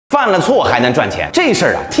犯了错还能赚钱，这事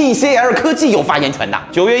儿啊 ，TCL 科技有发言权的。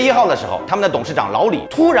9月1号的时候，他们的董事长老李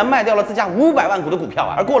突然卖掉了自家500万股的股票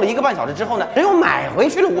啊，而过了1个半小时之后呢，人又买回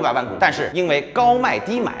去了500万股，但是因为高卖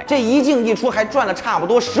低买，这一进一出还赚了差不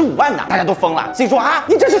多15万呢，大家都疯了，心说啊，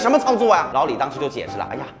你这是什么操作啊？老李当时就解释了，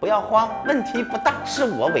哎呀，不要慌，问题不大，是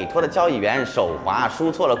我委托的交易员手滑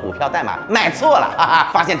输错了股票代码卖错了，哈哈，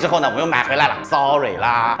发现之后呢，我又买回来了 ，sorry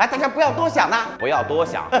啦，哎，大家不要多想呐，不要多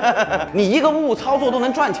想，你一个误操作都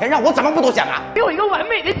能赚钱。让我怎么不多想啊？给我一个完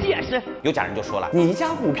美的解释。有家人就说了，你家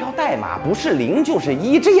股票代码不是0就是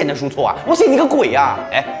1，这也能输错啊？我信你个鬼呀！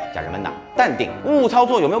哎，家人们呐，淡定，误操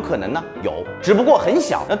作有没有可能呢？有，只不过很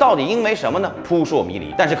小。那到底因为什么呢？扑朔迷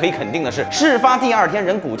离。但是可以肯定的是，事发第2天，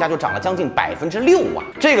人股价就涨了将近6%啊！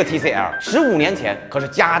这个 TCL 15年前可是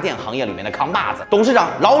家电行业里面的扛把子，董事长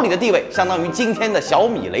老李的地位相当于今天的小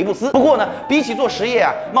米雷布斯。不过呢，比起做实业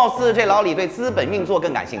啊，貌似这老李对资本运作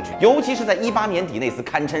更感兴趣，尤其是在18年底那次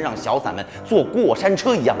堪称让小散们坐过山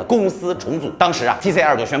车一样的公司重组。当时啊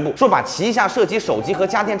 ，TCL 就宣布说，把旗下涉及手机和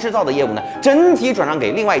家电制造的业务呢，整体转让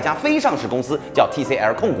给另外一家非上市公司，叫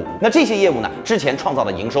TCL 控股。那这些业务呢，之前创造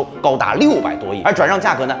的营收高达600多亿，而转让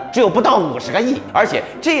价格呢，只有不到50个亿。而且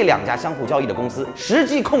这2家相互交易的公司，实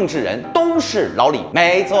际控制人都是老李。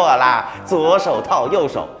没错啦，左手套右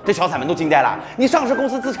手，这小散们都惊呆了。你上市公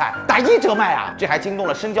司资产打1折卖啊？这还惊动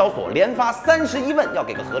了深交所，连发31问，要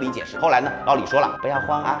给个合理解释。后来呢，老李说了，不要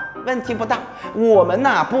慌啊，问题不大。我们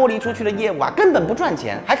呐，剥离出去的业务啊，根本不赚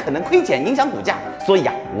钱，还可能亏钱，影响股价。所以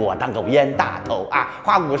啊，我当个冤大头啊，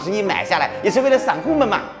花50亿买下来，也是为了散户们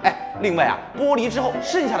嘛。哎，另外啊，剥离之后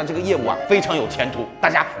剩下的这个业务啊，非常有前途，大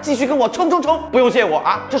家继续跟我冲，不用谢我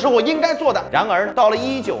啊，这是我应该做的。然而呢，到了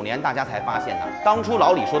19年，大家才发现呢，当初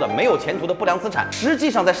老李说的没有前途的不良资产，实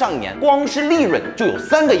际上在上一年光是利润就有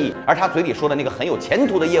3个亿，而他嘴里说的那个很有前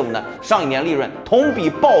途的业务呢，上一年利润同比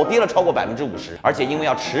暴跌了超过50%，而且因为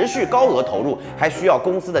要持续高额投入，还需要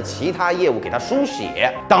公司的其他业务给他输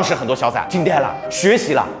血。当时很多小散惊呆了，学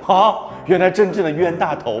习了啊！原来真正的冤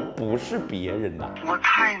大头不是别人呐，我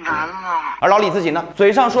太难了。而老李自己呢，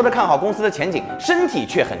嘴上说着看好公司的前景，身体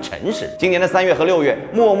却很诚实。今年的3月和6月，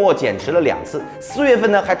默默减持了2次，4月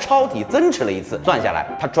份呢还抄底增持了1次，算下来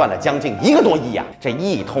他赚了将近1个多亿啊！这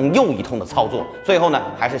一通又一通的操作，最后呢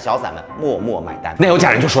还是小散们默默买单。那有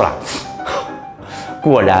家人就说了，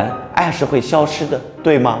果然爱是会消失的，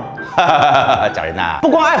对吗？家人呐，不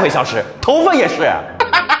光爱会消失，头发也是。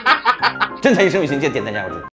真财经生育新见，点赞加关注。